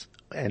this?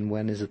 And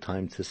when is it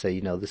time to say,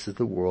 this is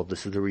the world,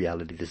 this is the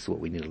reality, this is what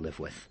we need to live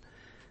with?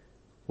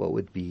 What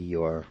would be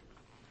your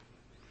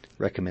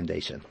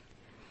recommendation?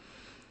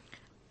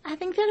 I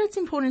think that it's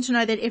important to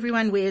know that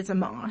everyone wears a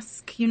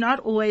mask. You're not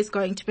always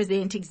going to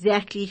present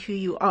exactly who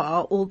you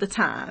are all the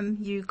time.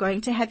 You're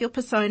going to have your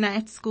persona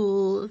at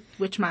school,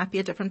 which might be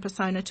a different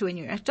persona to when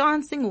you're at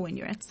dancing, or when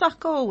you're at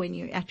soccer, or when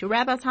you're at your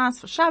rabbi's house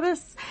for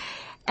Shabbos.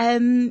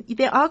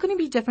 There are going to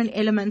be different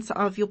elements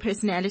of your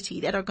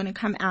personality that are going to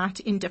come out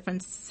in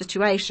different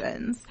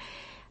situations.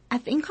 I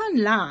think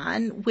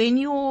online, when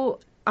your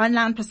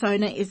online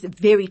persona is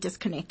very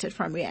disconnected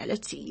from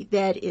reality,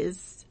 that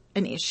is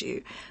an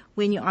issue.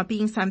 When you are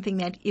being something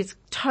that is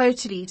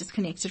totally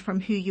disconnected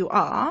from who you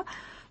are,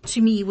 to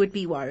me would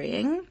be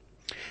worrying.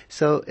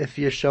 So if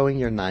you're showing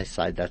your nice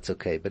side, that's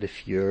okay. But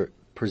if you're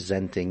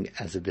presenting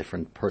as a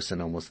different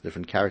person, almost a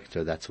different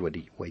character, that's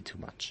already way too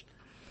much.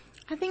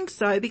 I think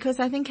so, because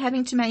I think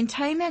having to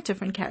maintain that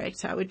different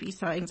character would be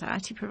so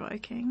anxiety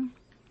provoking.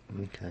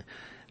 Okay.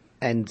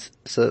 And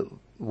so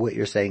what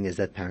you're saying is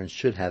that parents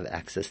should have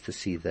access to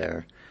see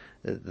the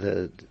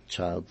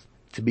child,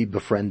 to be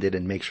befriended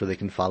and make sure they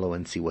can follow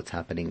and see what's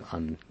happening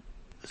on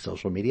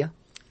social media?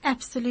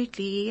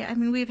 Absolutely. I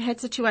mean, we've had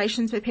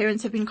situations where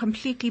parents have been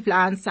completely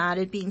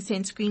blindsided, being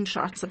sent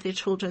screenshots of their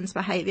children's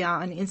behavior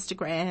on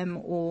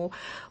Instagram or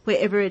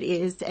wherever it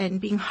is, and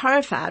being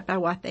horrified by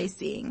what they're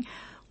seeing.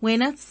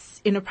 When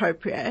it's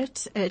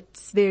inappropriate,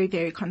 it's very,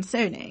 very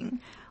concerning.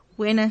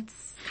 When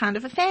it's kind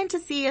of a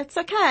fantasy, it's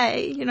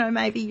okay. You know,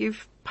 maybe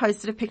you've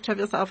posted a picture of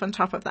yourself on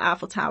top of the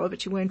Eiffel Tower,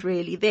 but you weren't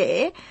really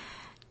there.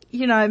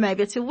 You know,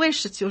 maybe it's your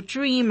wish, it's your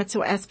dream, it's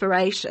your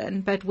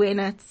aspiration. But when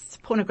it's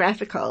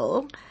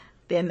pornographical,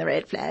 then the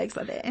red flags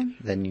are there.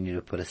 Then you need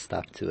to put a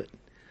stop to it.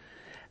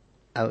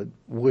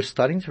 We're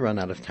starting to run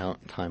out of time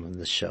on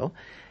this show.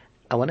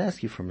 I want to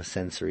ask you from a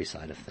sensory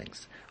side of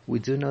things. We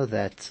do know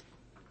that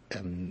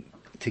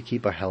to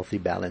keep our healthy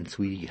balance,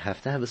 we have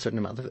to have a certain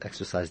amount of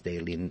exercise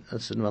daily and a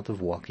certain amount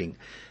of walking,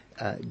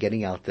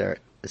 getting out there,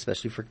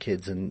 especially for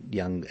kids and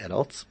young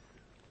adults,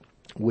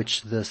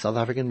 which the South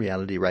African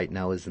reality right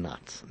now is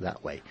not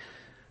that way.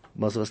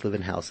 Most of us live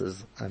in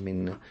houses. I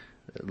mean,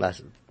 I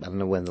don't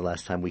know when the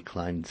last time we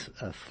climbed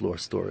 4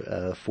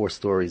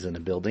 stories in a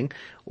building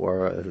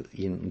or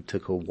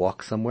took a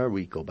walk somewhere.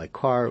 We go by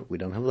car. We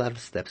don't have a lot of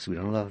steps. We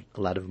don't have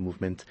a lot of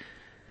movement.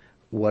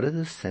 What are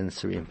the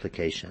sensory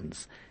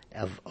implications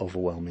of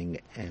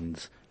overwhelming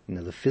and,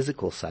 the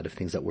physical side of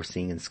things that we're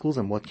seeing in schools,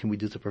 and what can we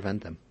do to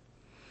prevent them?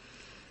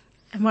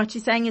 And what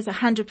you're saying is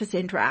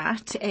 100%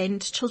 right,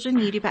 and children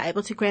need to be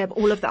able to grab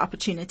all of the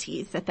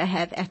opportunities that they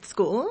have at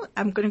school.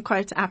 I'm going to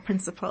quote our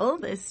principal,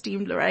 the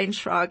esteemed Lorraine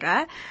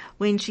Schrager,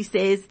 when she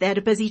says that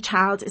a busy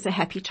child is a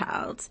happy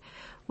child.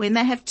 When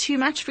they have too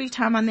much free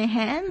time on their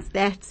hands,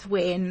 that's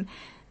when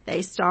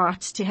they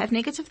start to have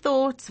negative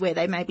thoughts, where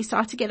they maybe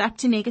start to get up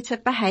to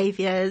negative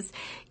behaviors.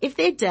 If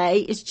their day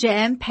is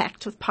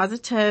jam-packed with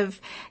positive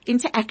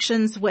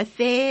interactions with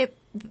their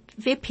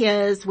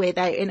peers, where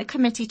they're in a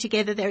committee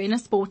together, they're in a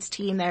sports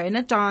team, they're in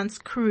a dance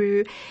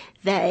crew,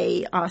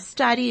 they are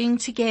studying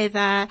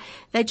together,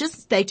 they're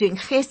doing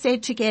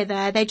chesed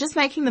together, they're just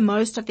making the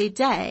most of their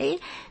day,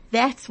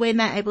 that's when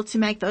they're able to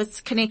make those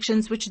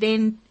connections, which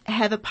then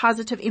have a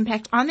positive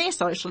impact on their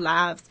social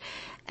lives.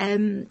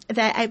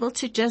 They're able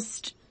to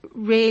just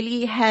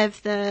really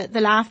have the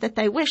life that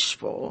they wish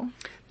for.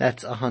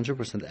 That's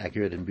 100%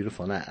 accurate and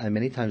beautiful. And I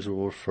many times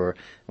will refer,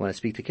 when I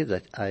speak to kids,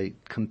 I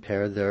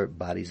compare their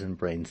bodies and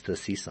brains to a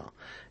seesaw.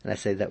 And I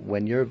say that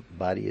when your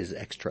body is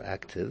extra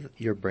active,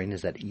 your brain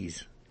is at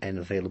ease and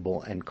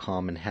available and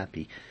calm and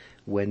happy.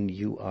 When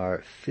you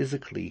are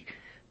physically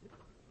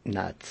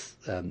not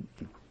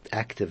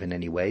active in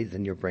any way,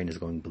 then your brain is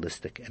going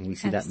ballistic. And we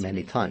see that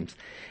many times.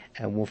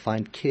 And we'll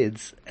find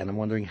kids, and I'm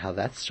wondering how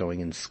that's showing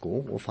in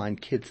school, we'll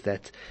find kids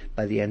that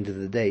by the end of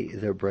the day,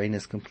 their brain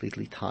is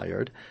completely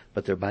tired,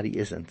 but their body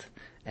isn't.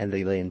 And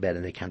they lay in bed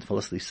and they can't fall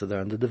asleep, so they're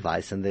on the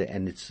device, and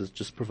it's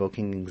just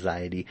provoking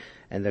anxiety,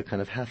 and they're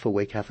kind of half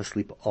awake, half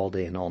asleep all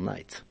day and all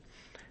night.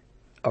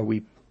 Are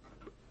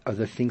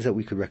there things that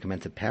we could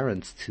recommend to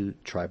parents to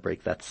try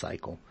break that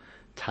cycle?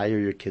 Tire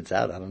your kids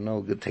out. I don't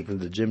know, take them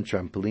to the gym,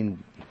 trampoline,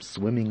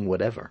 swimming,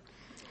 whatever.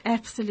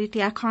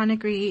 Absolutely. I can't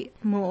agree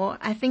more.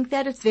 I think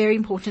that it's very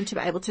important to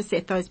be able to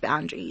set those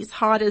boundaries.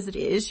 Hard as it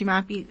is, you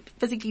might be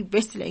physically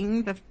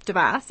wrestling the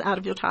device out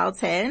of your child's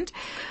hand,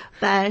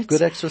 but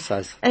good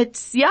exercise.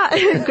 It's,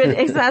 good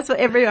exercise for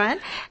everyone.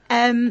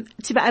 To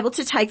be able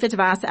to take the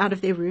device out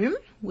of their room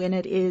when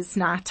it is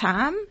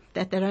nighttime,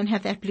 that they don't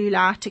have that blue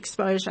light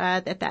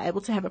exposure, that they're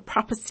able to have a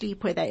proper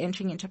sleep where they're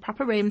entering into a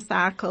proper REM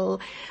cycle,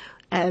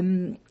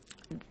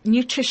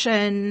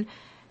 nutrition,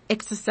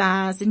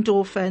 exercise,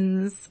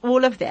 endorphins,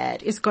 all of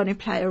that is going to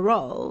play a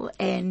role,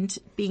 and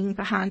being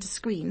behind a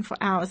screen for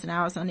hours and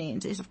hours on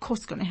end is of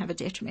course going to have a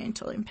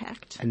detrimental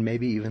impact. And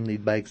maybe even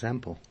lead by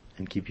example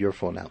and keep your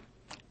phone out.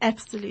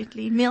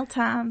 Absolutely. Meal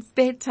times,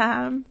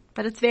 bedtime,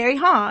 but it's very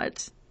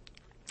hard.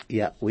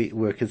 Yeah,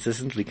 we're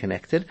consistently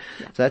connected.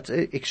 Yeah. So that's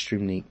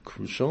extremely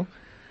crucial.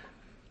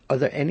 Are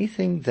there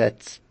anything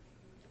that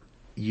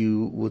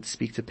you would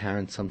speak to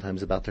parents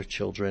sometimes about their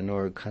children,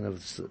 or kind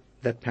of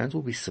that parents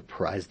will be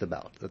surprised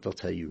about, that they'll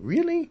tell you,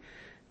 really?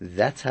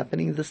 That's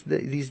happening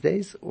these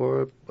days?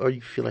 Or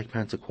you feel like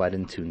parents are quite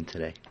in tune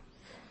today?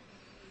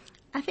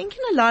 I think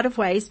in a lot of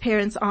ways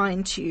parents are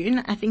in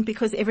tune. I think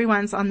because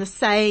everyone's on the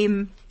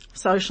same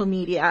social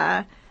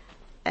media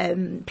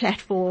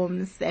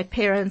platforms, that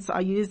parents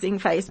are using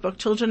Facebook,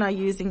 children are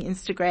using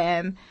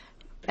Instagram.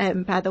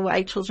 By the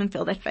way, children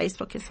feel that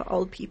Facebook is for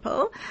old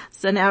people.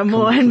 So now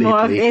more and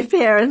more of their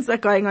parents are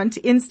going on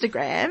to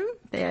Instagram.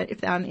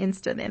 If they're on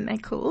Insta, then they're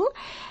cool.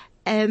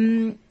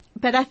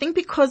 But I think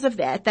because of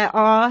that, they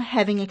are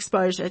having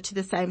exposure to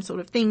the same sort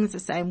of things, the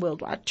same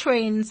worldwide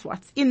trends,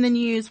 what's in the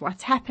news,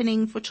 what's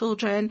happening for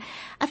children.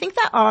 I think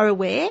they are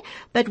aware,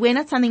 but when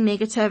it's something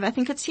negative, I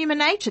think it's human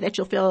nature that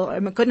you'll feel, oh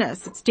my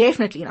goodness, it's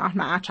definitely not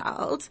my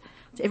child.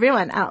 It's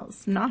everyone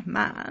else, not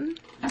mine.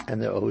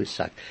 And they're always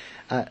shocked.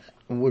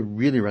 we're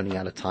really running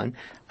out of time,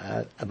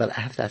 but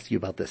I have to ask you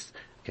about this.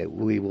 Okay,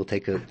 we will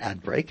take an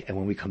ad break, and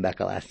when we come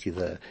back, I'll ask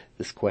you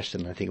this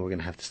question. I think we're going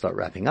to have to start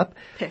wrapping up.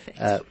 Perfect.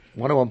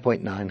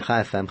 101.9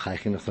 Chai FM, Chai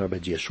Chinuch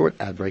Norbaji, a short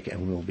ad break,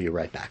 and we will be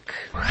right back.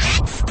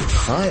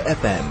 Chai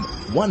FM,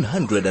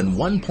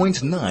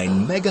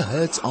 101.9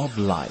 megahertz of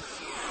life.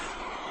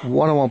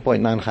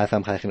 101.9 Chai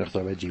FM, Chai Chinuch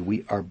Norbaji.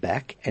 We are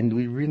back, and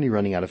we're really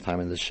running out of time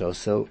in this show.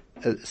 So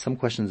some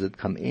questions that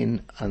come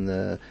in on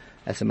the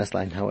SMS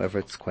line, however,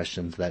 it's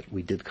questions that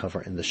we did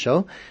cover in the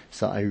show.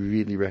 So I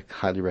really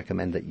highly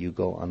recommend that you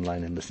go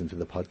online and listen to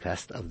the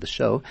podcast of the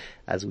show,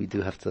 as we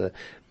do have to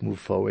move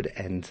forward.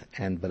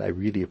 But I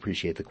really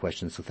appreciate the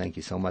questions. So thank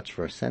you so much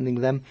for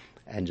sending them.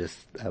 And just,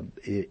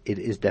 it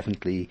is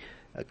definitely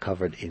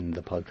covered in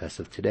the podcast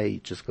of today.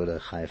 Just go to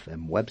Chai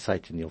FM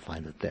website and you'll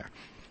find it there.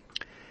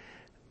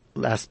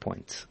 Last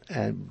point.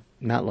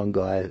 Not long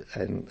ago,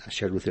 I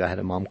shared with you, I had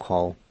a mom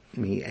call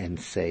me and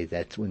say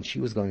that when she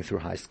was going through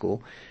high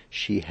school,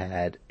 she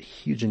had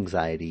huge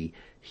anxiety,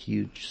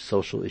 huge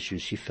social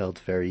issues. She felt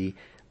very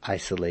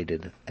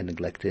isolated and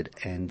neglected,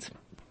 and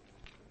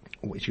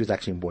she was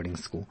actually in boarding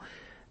school.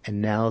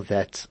 And now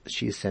that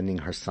she is sending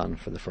her son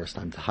for the first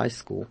time to high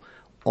school,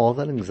 all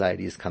that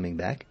anxiety is coming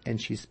back, and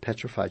she's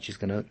petrified she's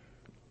going to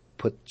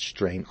put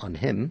strain on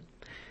him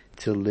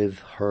to live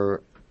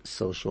her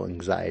social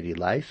anxiety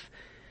life.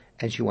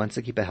 And she wants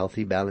to keep a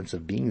healthy balance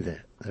of being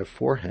there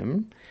for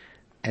him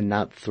and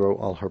not throw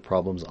all her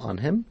problems on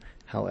him.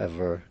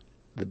 However,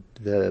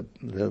 the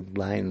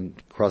line,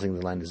 crossing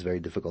the line is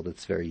very difficult.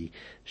 It's very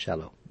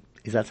shallow.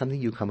 Is that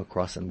something you come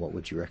across, and what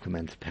would you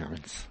recommend to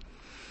parents?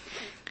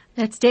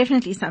 That's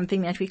definitely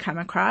something that we come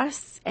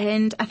across,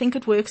 and I think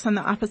it works on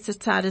the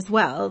opposite side as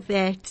well,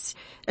 that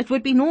it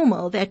would be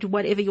normal that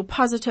whatever your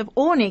positive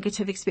or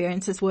negative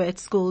experiences were at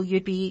school,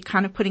 you'd be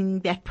kind of putting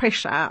that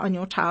pressure on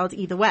your child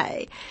either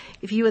way.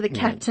 If you were the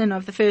captain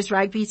of the first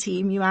rugby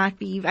team, you might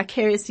be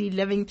vicariously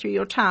living through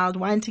your child,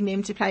 wanting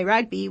them to play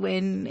rugby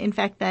when in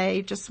fact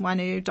they just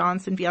want to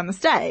dance and be on the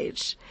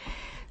stage.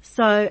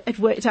 So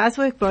it does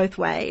work both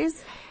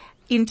ways.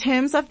 In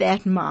terms of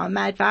that mom,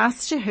 my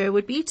advice to her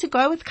would be to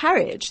go with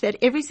courage, that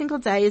every single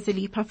day is a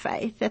leap of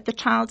faith, that the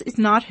child is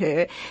not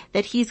her,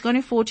 that he's going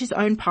to forge his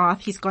own path,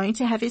 he's going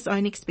to have his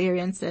own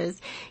experiences,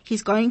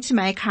 he's going to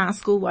make high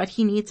school what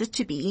he needs it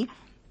to be,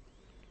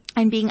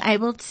 and being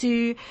able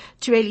to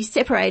really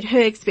separate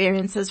her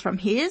experiences from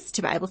his,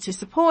 to be able to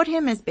support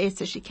him as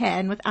best as she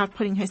can without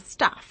putting her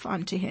stuff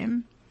onto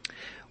him.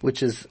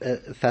 Which is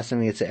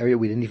fascinating. It's an area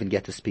we didn't even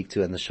get to speak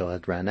to, and the show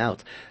had ran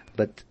out.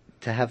 But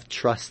to have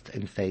trust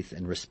and faith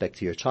and respect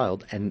to your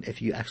child, and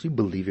if you actually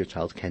believe your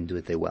child can do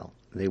it, they will.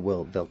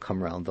 They'll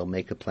come around, they'll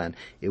make a plan,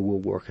 it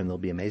will work, and they'll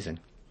be amazing.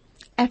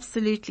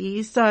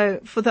 Absolutely. So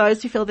for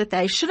those who feel that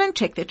they shouldn't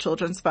check their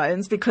children's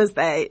phones because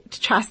they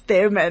trust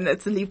them and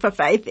it's a leap of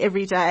faith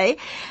every day,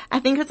 I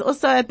think it's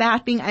also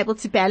about being able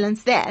to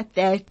balance that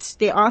there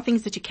are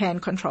things that you can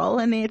control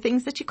and there are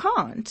things that you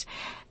can't,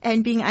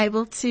 and being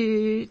able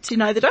to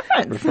know the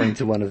difference. Referring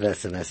to one of the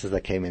SMSs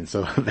that came in,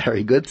 so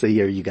very good. So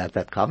here you got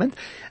that comment.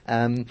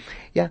 And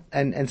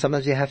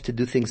sometimes you have to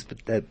do things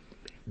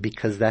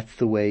because that's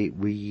the way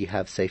we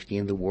have safety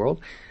in the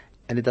world.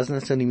 And it doesn't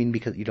necessarily mean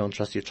because you don't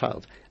trust your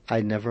child.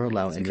 I never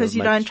allow any because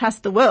you don't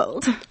trust the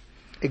world.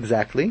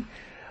 Exactly.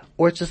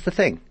 Or it's just the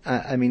thing.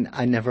 I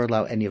never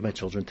allow any of my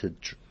children to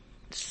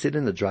sit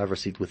in the driver's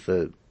seat with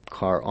the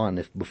car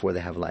on before they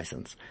have a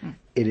license.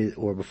 It is,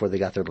 or before they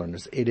got their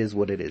learners. It is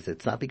what it is.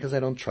 It's not because I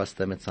don't trust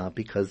them. It's not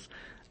because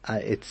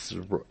it's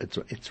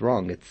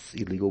wrong. It's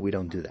illegal. We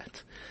don't do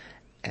that.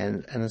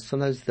 And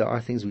sometimes there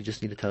are things we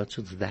just need to tell our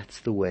children.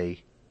 That's the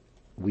way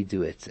we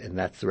do it, and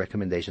that's the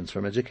recommendations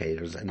from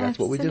educators, and that's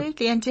what we do.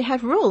 Absolutely, and to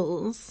have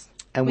rules.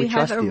 And we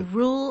trust have a you.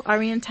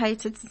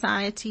 rule-orientated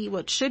society,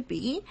 what should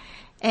be,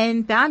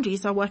 and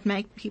boundaries are what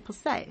make people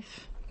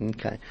safe.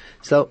 Okay.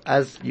 So,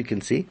 as you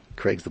can see,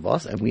 Craig's the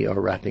boss, and we are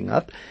wrapping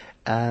up.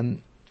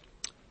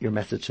 Your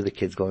message to the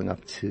kids going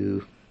up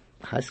to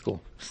high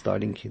school,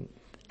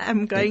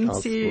 I'm going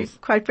to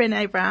quote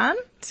Brené Brown,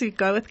 to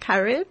go with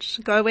courage,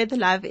 go where the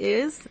love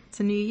is. It's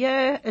a new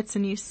year, it's a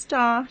new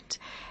start.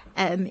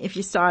 If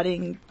you're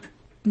starting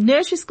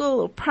nursery school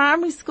or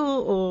primary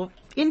school or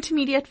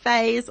intermediate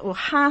phase or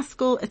high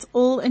school, it's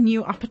all a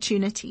new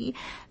opportunity.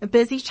 A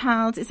busy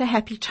child is a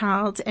happy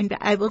child, and be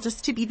able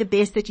just to be the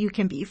best that you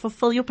can be,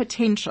 fulfill your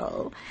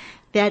potential.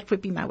 That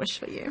would be my wish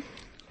for you.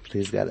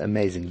 Please God,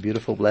 amazing,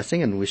 beautiful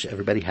blessing, and wish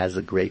everybody has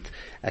a great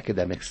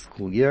academic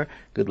school year.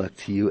 Good luck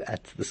to you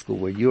at the school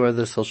where you are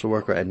the social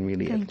worker, and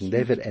really at King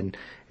David, and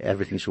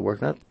everything should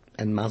work out.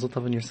 And Mazel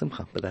Tov in your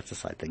Simcha, but that's a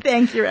side thing.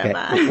 Thank you,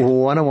 Rabbi.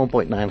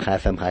 101.9 Chai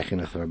FM, Chai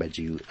Chinuch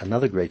Norbaji.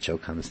 Another great show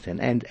comes to an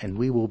end, and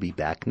we will be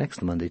back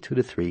next Monday, 2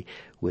 to 3,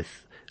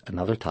 with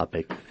another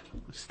topic.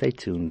 Stay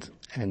tuned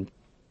and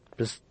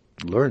just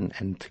learn,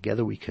 and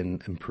together we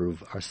can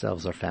improve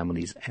ourselves, our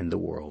families, and the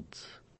world.